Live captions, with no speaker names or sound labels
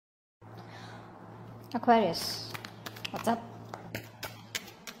Aquarius, what's up?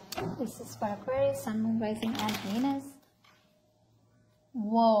 This is for Aquarius, Sun, Moon, Rising, and Venus.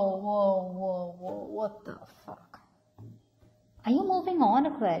 Whoa, whoa, whoa, whoa, what the fuck? Are you moving on,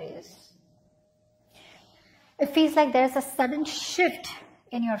 Aquarius? It feels like there's a sudden shift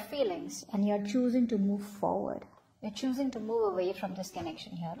in your feelings and you're choosing to move forward. You're choosing to move away from this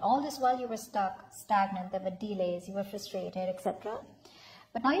connection here. All this while you were stuck, stagnant, there were delays, you were frustrated, etc.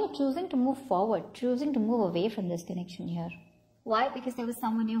 But now you're choosing to move forward, choosing to move away from this connection here. Why? Because there was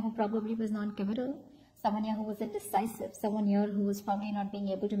someone here who probably was non-committal, someone here who was indecisive, someone here who was probably not being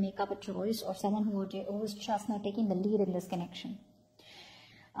able to make up a choice, or someone who was just not taking the lead in this connection.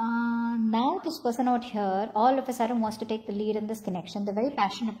 Now this person out here all of a sudden wants to take the lead in this connection. They're very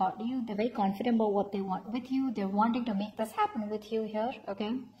passionate about you. They're very confident about what they want with you. They're wanting to make this happen with you here,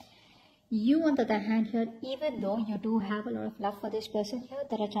 okay? You, on the other hand here, even though you do have a lot of love for this person here,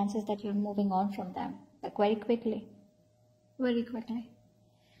 there are chances that you're moving on from them, like very quickly. Very quickly.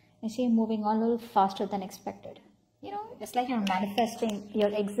 I see you moving on a little faster than expected. You know, it's like you're manifesting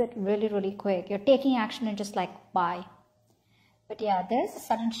your exit really, really quick. You're taking action and just like, bye. But yeah, there's a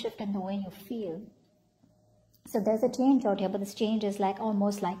sudden shift in the way you feel. So there's a change out here, but this change is like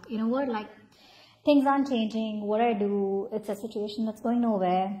almost like, you know what, like things aren't changing. What I do, it's a situation that's going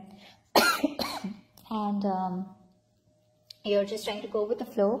nowhere. And you're just trying to go with the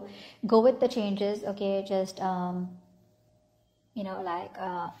flow, go with the changes, okay, just, you know, like,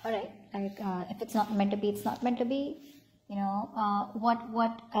 all right, like, if it's not meant to be, it's not meant to be, you know, what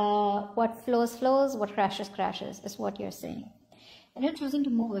flows, flows, what crashes, crashes, is what you're saying. And you're choosing to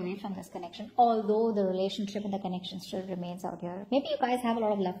move away from this connection, although the relationship and the connection still remains out here. Maybe you guys have a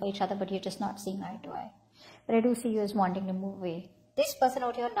lot of love for each other, but you're just not seeing eye to eye. But I do see you as wanting to move away. This person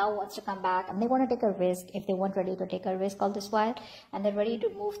out here now wants to come back, and they want to take a risk if they weren't ready to take a risk all this while, and they're ready to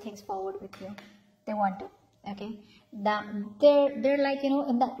move things forward with you. They want to, okay? They're like, you know,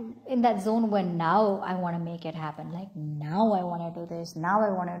 in that zone where now I want to make it happen. Like now I want to do this, now I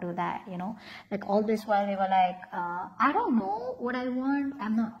want to do that, you know. Like all this while they were like, I don't know what I want,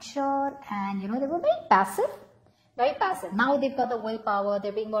 I'm not sure, and you know, they were very passive. Very passive. Now they've got the willpower,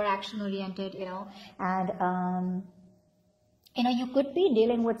 they're being more action oriented, you know, and you know, you could be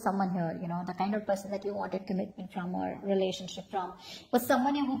dealing with someone here, you know, the kind of person that you wanted commitment from or relationship from, was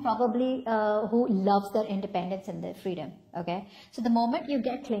someone who probably, who loves their independence and their freedom, okay? So the moment you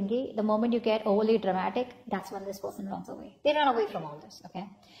get clingy, the moment you get overly dramatic, that's when this person runs away. They run away from all this, okay?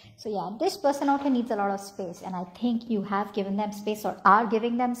 So yeah, this person out here needs a lot of space, and I think you have given them space or are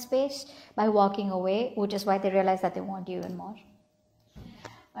giving them space by walking away, which is why they realize that they want you even more.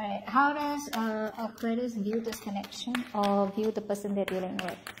 Alright, how does Aquarius view this connection or view the person they're dealing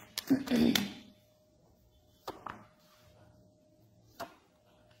with?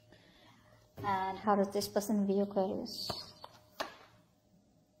 And how does this person view Aquarius?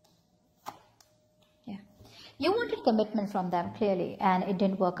 Yeah. You wanted commitment from them, clearly, and it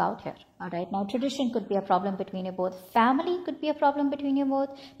didn't work out here. Alright, now tradition could be a problem between you both. Family could be a problem between you both.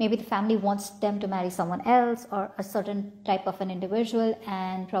 Maybe the family wants them to marry someone else or a certain type of an individual,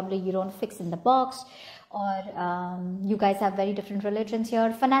 and probably you don't fix in the box. Or you guys have very different religions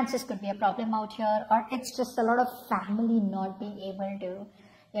here. Finances could be a problem out here. Or it's just a lot of family not being able to,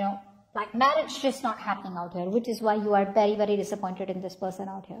 you know, like marriage just not happening out here. Which is why you are very, very disappointed in this person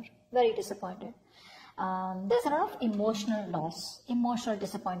out here. Very disappointed. There's a lot of emotional loss, emotional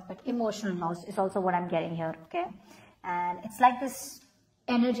disappointment, emotional loss is also what I'm getting here, okay? And it's like this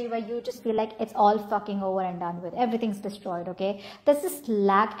energy where you just feel like it's all fucking over and done with. Everything's destroyed, okay? There's this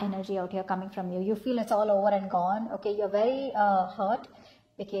lack energy out here coming from you. You feel it's all over and gone, okay? You're very hurt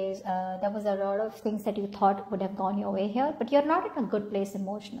because there was a lot of things that you thought would have gone your way here, but you're not in a good place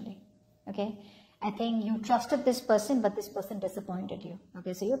emotionally, okay? I think you trusted this person, but this person disappointed you.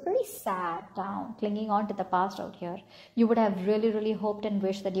 Okay, so you're pretty sad, down, clinging on to the past out here. You would have really, really hoped and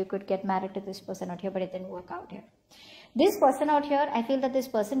wished that you could get married to this person out here, but it didn't work out here. This person out here, I feel that this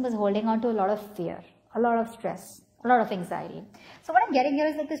person was holding on to a lot of fear, a lot of stress, a lot of anxiety. So what I'm getting here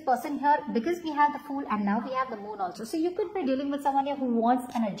is that this person here, because we have the Fool and now we have the Moon also, so you could be dealing with someone here who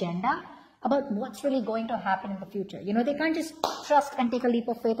wants an agenda about what's really going to happen in the future. You know, they can't just trust and take a leap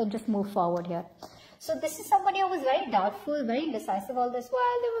of faith and just move forward here. So this is somebody who was very doubtful, very indecisive all this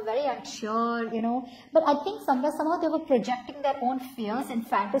while. They were very unsure, you know. But I think somehow they were projecting their own fears and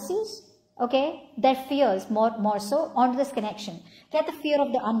fantasies, okay? Their fears more so onto this connection. They had the fear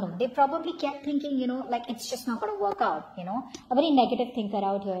of the unknown. They probably kept thinking, you know, like it's just not going to work out, you know. A very negative thinker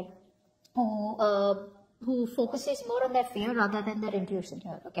out here who focuses more on their fear rather than their intuition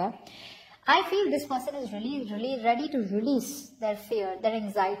here, okay? I feel this person is really ready to release their fear, their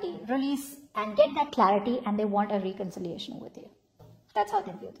anxiety, release and get that clarity, and they want a reconciliation with you. That's how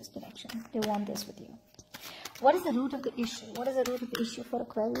they view this connection. They want this with you. What is the root of the issue? What is the root of the issue for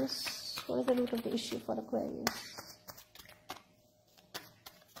Aquarius? What is the root of the issue for Aquarius?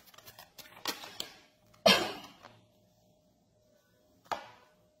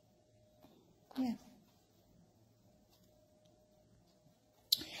 Yeah.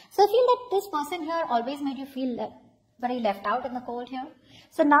 So I feel that this person here always made you feel very left out in the cold here.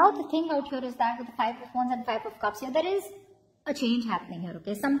 So now the thing out here is that with the 5 of Wands and 5 of Cups here, there is a change happening here,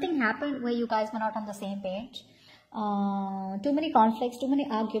 okay? Something happened where you guys were not on the same page. Too many conflicts, too many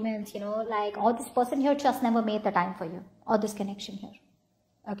arguments, you know, like, or this person here just never made the time for you, or this connection here,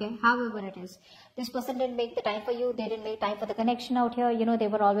 okay? However it is, this person didn't make the time for you, they didn't make time for the connection out here, you know, they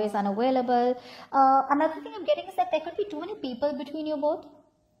were always unavailable. Another thing I'm getting is that there could be too many people between you both.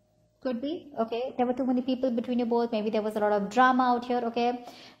 Could be, okay, there were too many people between you both, maybe there was a lot of drama out here, okay,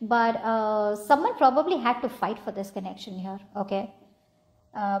 but someone probably had to fight for this connection here, okay,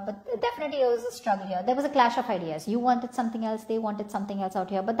 but definitely it was a struggle here. There was a clash of ideas. You wanted something else, they wanted something else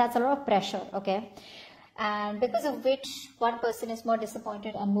out here, but that's a lot of pressure, okay, and because of which one person is more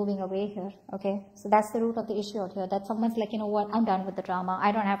disappointed and moving away here, okay, so that's the root of the issue out here, that someone's like, you know what, I'm done with the drama,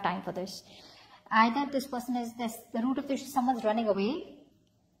 I don't have time for this. Either this person is the root of the issue, someone's running away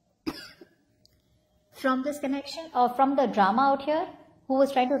from this connection, or from the drama out here, who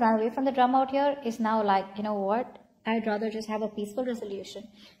was trying to run away from the drama out here is now like, you know what, I'd rather just have a peaceful resolution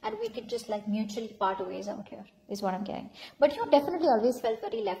and we could just like mutually part ways out here, is what I'm getting. But you definitely always felt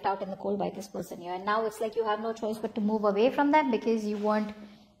very left out in the cold by this person here, and now it's like you have no choice but to move away from them because you weren't,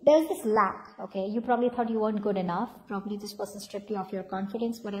 there's this lack, okay, you probably thought you weren't good enough, probably this person stripped you of your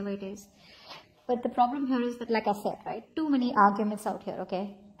confidence, whatever it is. But the problem here is that, like I said, right, too many arguments out here,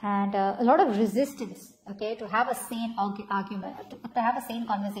 okay, and a lot of resistance, okay, to have a sane argument, to have a sane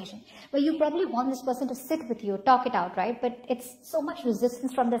conversation, where you probably want this person to sit with you, talk it out, right, but it's so much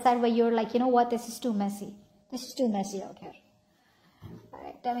resistance from the side where you're like, you know what, this is too messy out here. All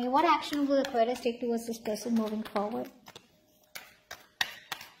right, tell me, what action will Aquarius take towards this person moving forward?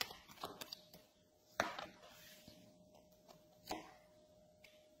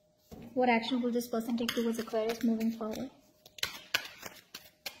 What action will this person take towards Aquarius moving forward?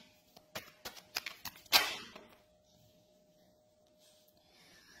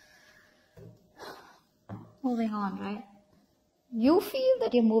 Moving on, right? You feel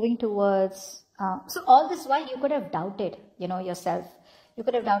that you're moving towards, so all this while you could have doubted, you know, yourself. You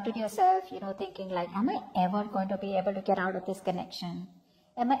could have doubted yourself, you know, thinking like, am I ever going to be able to get out of this connection?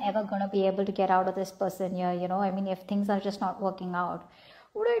 Am I ever going to be able to get out of this person here? You know, I mean, if things are just not working out,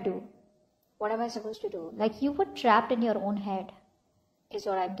 what do I do? What am I supposed to do? Like, you were trapped in your own head, is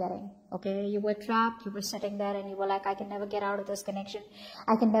what I'm getting, okay? You were trapped, you were sitting there and you were like, I can never get out of this connection.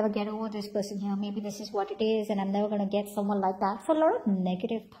 I can never get over this person here. Maybe this is what it is and I'm never going to get someone like that. So a lot of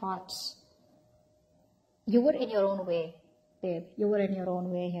negative thoughts. You were in your own way, babe. You were in your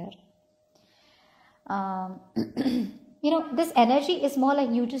own way here. You know, this energy is more like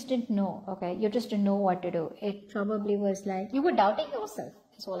you just didn't know, okay? You just didn't know what to do. It probably was like, you were doubting yourself,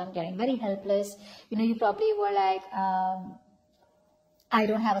 is all I'm getting. Very helpless. You know, you probably were like, I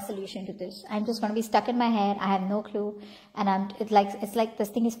don't have a solution to this. I'm just going to be stuck in my head. I have no clue. And it's like this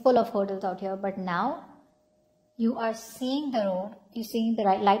thing is full of hurdles out here. But now you are seeing the road. You're seeing the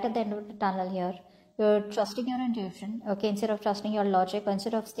right light at the end of the tunnel here. You're trusting your intuition, okay, instead of trusting your logic, or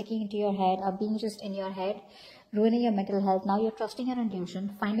instead of sticking into your head or being just in your head, ruining your mental health. Now you're trusting your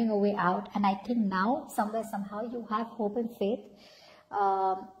intuition, finding a way out. And I think now, somewhere, somehow, you have hope and faith.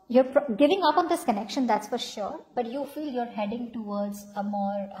 You're giving up on this connection, that's for sure, but you feel you're heading towards a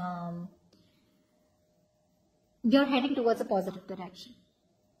more, you're heading towards a positive direction.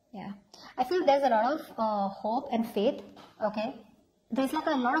 Yeah, I feel there's a lot of hope and faith, okay? There's like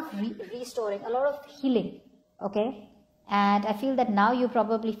a lot of restoring, a lot of healing, okay? And I feel that now you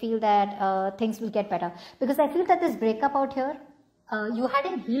probably feel that things will get better, because I feel that this breakup out here, you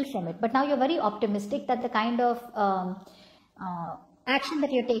hadn't healed from it, but now you're very optimistic that the kind of action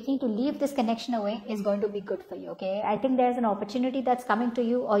that you're taking to leave this connection away is going to be good for you, okay? I think there's an opportunity that's coming to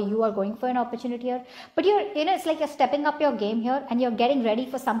you, or you are going for an opportunity here, but you're, you know, it's like you're stepping up your game here and you're getting ready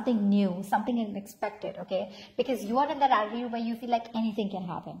for something new, something unexpected, okay? Because you are in that attitude where you feel like anything can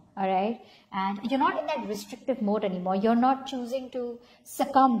happen, all right? And you're not in that restrictive mode anymore. You're not choosing to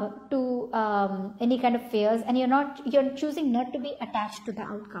succumb to any kind of fears, and you're choosing not to be attached to the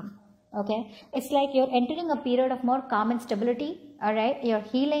outcome. Okay, it's like you're entering a period of more calm and stability. All right, you're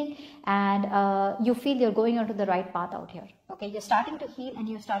healing, and you feel you're going onto the right path out here. Okay, you're starting to heal and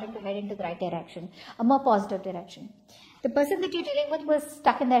you're starting to head into the right direction, a more positive direction. The person that you're dealing with was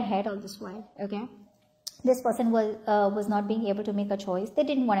stuck in their head all this while. Okay, this person was not being able to make a choice. They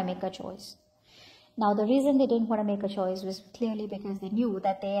didn't want to make a choice. Now, the reason they didn't want to make a choice was clearly because they knew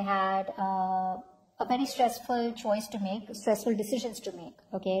that they had a very stressful choice to make, stressful decisions to make,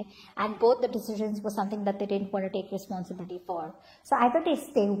 okay? And both the decisions were something that they didn't want to take responsibility for. So either they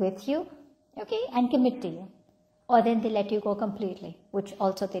stay with you, okay, and commit to you, or then they let you go completely, which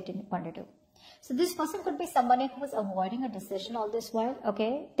also they didn't want to do. So this person could be somebody who was avoiding a decision all this while,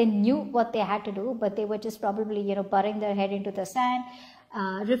 okay? They knew what they had to do, but they were just probably, burying their head into the sand,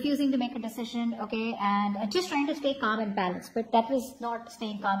 refusing to make a decision, okay, and just trying to stay calm and balanced. But that was not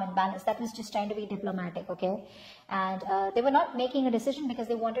staying calm and balanced. That was just trying to be diplomatic, okay? And they were not making a decision because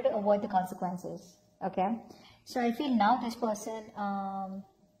they wanted to avoid the consequences, okay? So I feel now this person,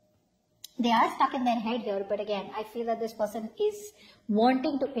 they are stuck in their head here, but again, I feel that this person is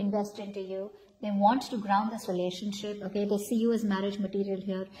wanting to invest into you. They want to ground this relationship, okay? They see you as marriage material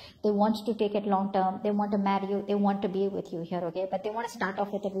here. They want to take it long term. They want to marry you. They want to be with you here, okay? But they want to start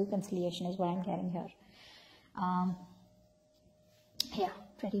off with a reconciliation is what I'm getting here. Yeah,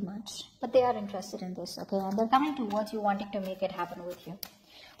 pretty much. But they are interested in this, okay? And they're coming towards you, wanting to make it happen with you.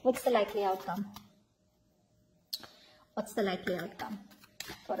 What's the likely outcome? What's the likely outcome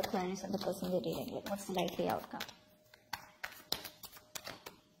for Aquarius and the person they're dealing with? What's the likely outcome?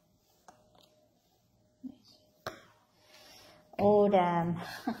 Oh, damn.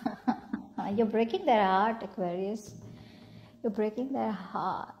 You're breaking their heart, Aquarius. You're breaking their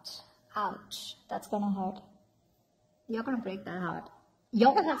heart. Ouch. That's going to hurt. You're going to break their heart.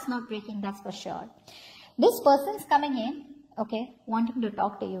 Your heart's not breaking, that's for sure. This person's coming in, okay, wanting to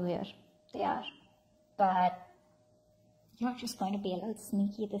talk to you here. They are. But you're just going to be a little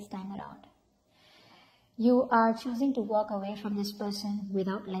sneaky this time around. You are choosing to walk away from this person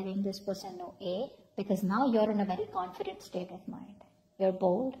without letting this person know, because now you're in a very confident state of mind. You're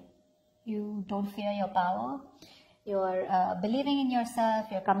bold. You don't fear your power. You're believing in yourself.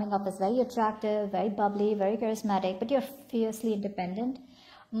 You're coming up as very attractive, very bubbly, very charismatic, but you're fiercely independent.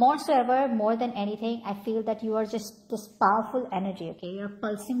 More so ever, more than anything, I feel that you are just this powerful energy, okay? You're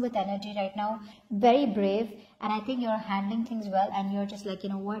pulsing with energy right now, very brave, and I think you're handling things well, and you're just like, you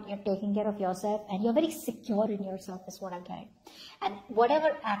know what, you're taking care of yourself, and you're very secure in yourself is what I'm getting. And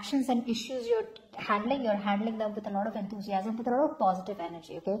whatever actions and issues you're handling them with a lot of enthusiasm, with a lot of positive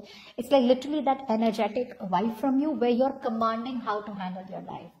energy, okay? It's like literally that energetic vibe from you where you're commanding how to handle your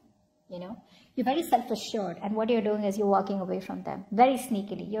life, You're very self-assured, and what you're doing is you're walking away from them very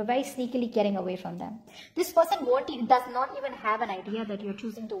sneakily. You're very sneakily getting away from them. This person does not even have an idea that you're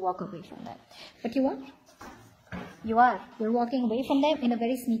choosing to walk away from them. But you are. You're walking away from them in a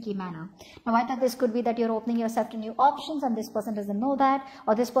very sneaky manner. Now, I thought this could be that you're opening yourself to new options, and this person doesn't know that,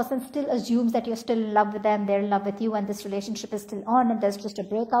 or this person still assumes that you're still in love with them, they're in love with you, and this relationship is still on, and there's just a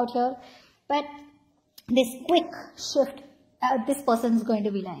breakout here. But this quick shift, this person's going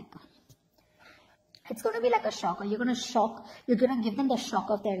to be like, it's going to be like a shock, or you're going to give them the shock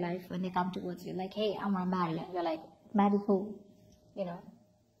of their life when they come towards you. Like, hey, I want to marry you. You're like, marry who?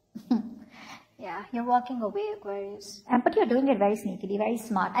 Yeah, you're walking away, Aquarius. But you're doing it very sneakily, very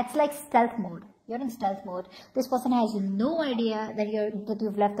smart. It's like stealth mode. You're in stealth mode. This person has no idea that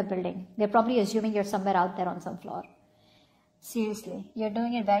you've left the building. They're probably assuming you're somewhere out there on some floor. Seriously, you're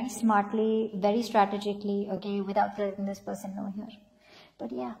doing it very smartly, very strategically, okay, without letting this person know here.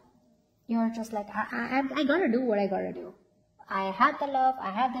 But yeah. You're just like, I gotta do what I gotta do. I had the love,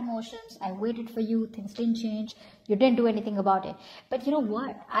 I had the emotions, I waited for you, things didn't change, you didn't do anything about it. But you know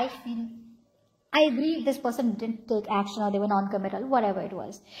what? I agree if this person didn't take action or they were non-committal, whatever it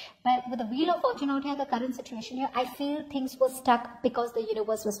was. But with the Wheel of Fortune out here, the current situation here, I feel things were stuck because the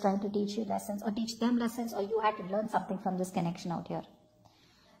universe was trying to teach you lessons, or teach them lessons, or you had to learn something from this connection out here.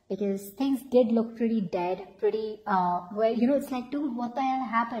 Because things did look pretty dead, pretty, it's like, dude, what the hell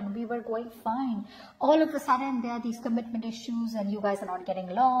happened? We were going fine. All of a sudden, there are these commitment issues, and you guys are not getting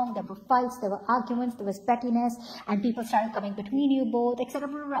along. There were fights, there were arguments, there was pettiness, and people started coming between you both, etc.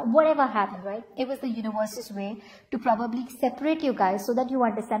 Whatever happened, right? It was the universe's way to probably separate you guys so that you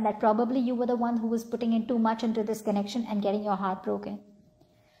understand that probably you were the one who was putting in too much into this connection and getting your heart broken.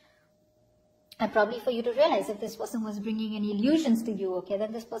 And probably for you to realize if this person was bringing any illusions to you, okay,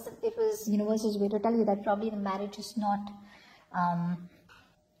 then this person, it was universe's way to tell you that probably the marriage is not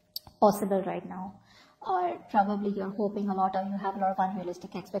possible right now. or probably you're hoping a lot or you have a lot of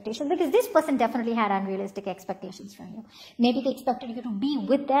unrealistic expectations, because this person definitely had unrealistic expectations from you. Maybe they expected you to be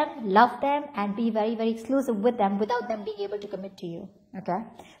with them, love them, and be very, very exclusive with them without them being able to commit to you. Okay?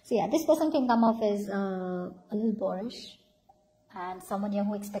 So yeah, this person can come off as a little boorish and someone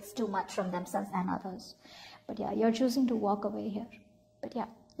who expects too much from themselves and others. But yeah, you're choosing to walk away here. But yeah,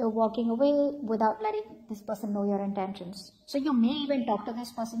 you're walking away without letting this person know your intentions. So you may even talk to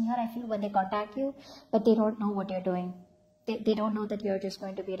this person here, I feel, when they contact you, but they don't know what you're doing. They don't know that you're just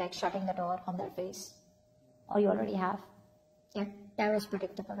going to be like shutting the door on their face. Or you already have. Yeah, tarot is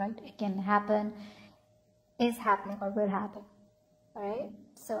predictable, right? It can happen, is happening, or will happen. Alright?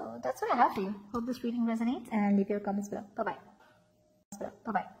 So that's what I have for you. Hope this reading resonates, and leave your comments below. Bye-bye.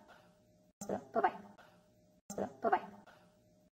 Bye-bye. Bye-bye. Bye-bye.